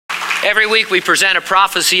Every week we present a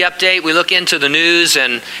prophecy update. We look into the news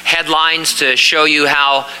and headlines to show you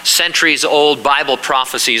how centuries-old Bible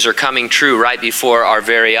prophecies are coming true right before our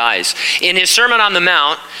very eyes. In his Sermon on the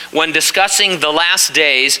Mount, when discussing the last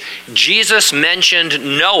days, Jesus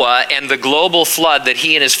mentioned Noah and the global flood that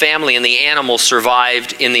he and his family and the animals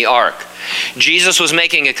survived in the ark. Jesus was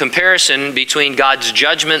making a comparison between God's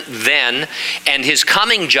judgment then and his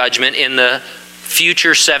coming judgment in the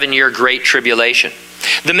future 7-year Great Tribulation.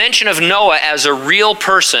 The mention of Noah as a real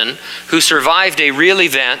person who survived a real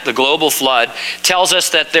event, the global flood, tells us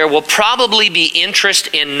that there will probably be interest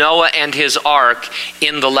in Noah and his ark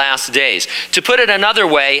in the last days. To put it another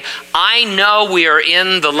way, I know we are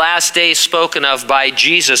in the last days spoken of by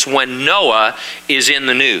Jesus when Noah is in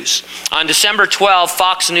the news. On December 12,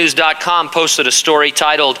 FoxNews.com posted a story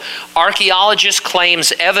titled, "Archaeologist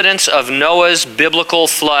Claims Evidence of Noah's Biblical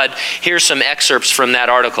Flood." Here's some excerpts from that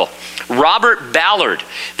article. Robert Ballard,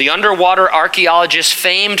 the underwater archaeologist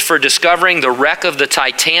famed for discovering the wreck of the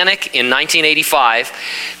Titanic in 1985,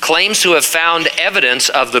 claims to have found evidence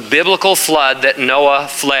of the biblical flood that Noah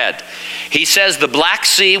fled. He says the Black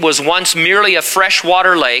Sea was once merely a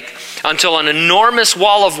freshwater lake until an enormous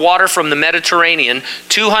wall of water from the Mediterranean,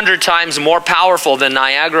 200 times more powerful than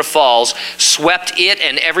Niagara Falls, swept it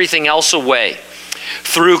and everything else away.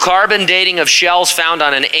 Through carbon dating of shells found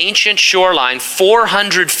on an ancient shoreline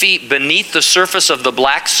 400 feet beneath the surface of the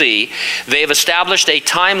Black Sea, they have established a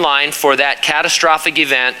timeline for that catastrophic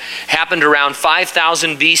event. Happened around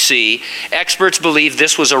 5000 BC. Experts believe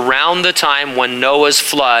this was around the time when Noah's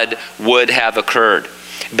flood would have occurred.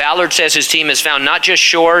 Ballard says his team has found not just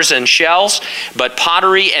shores and shells, but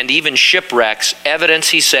pottery and even shipwrecks. Evidence,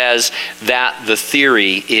 he says, that the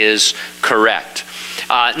theory is correct.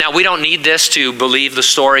 Now, we don't need this to believe the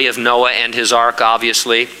story of Noah and his ark,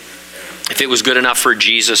 obviously. If it was good enough for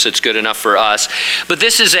Jesus, it's good enough for us. But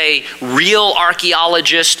this is a real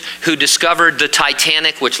archaeologist who discovered the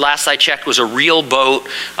Titanic, which last I checked was a real boat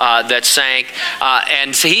that sank.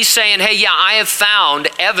 And so he's saying, hey, yeah, I have found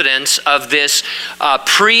evidence of this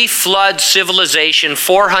pre-flood civilization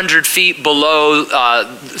 400 feet below,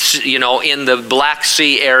 in the Black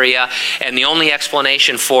Sea area. And the only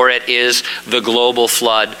explanation for it is the global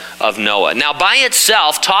flood of Noah. Now, by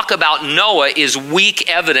itself, talk about Noah is weak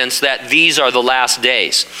evidence that these are the last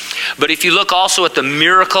days. But if you look also at the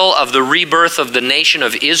miracle of the rebirth of the nation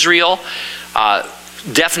of Israel,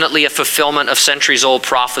 definitely a fulfillment of centuries-old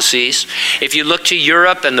prophecies. If you look to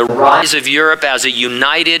Europe and the rise of Europe as a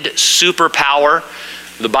united superpower,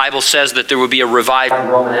 the Bible says that there will be a revived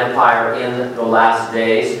Roman Empire in the last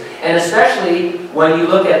days. And especially when you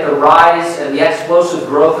look at the rise and the explosive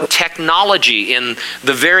growth of technology in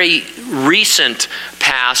the very recent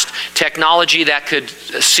past, technology that could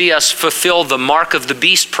see us fulfill the mark of the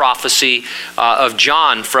beast prophecy of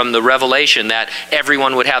John from the Revelation, that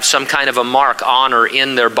everyone would have some kind of a mark on or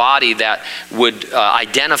in their body that would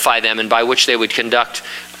identify them and by which they would conduct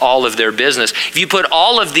all of their business. If you put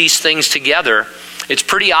all of these things together, it's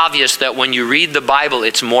pretty obvious that when you read the Bible,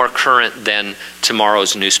 it's more current than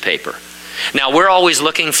tomorrow's newspaper. Now, we're always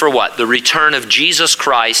looking for what? The return of Jesus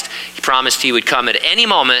Christ. He promised he would come at any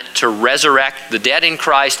moment to resurrect the dead in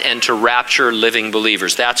Christ and to rapture living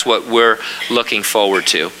believers. That's what we're looking forward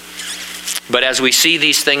to. But as we see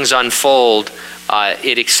these things unfold,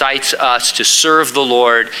 it excites us to serve the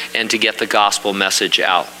Lord and to get the gospel message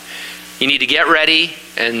out. You need to get ready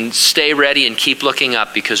and stay ready and keep looking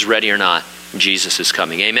up, because ready or not, Jesus is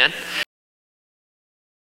coming. Amen?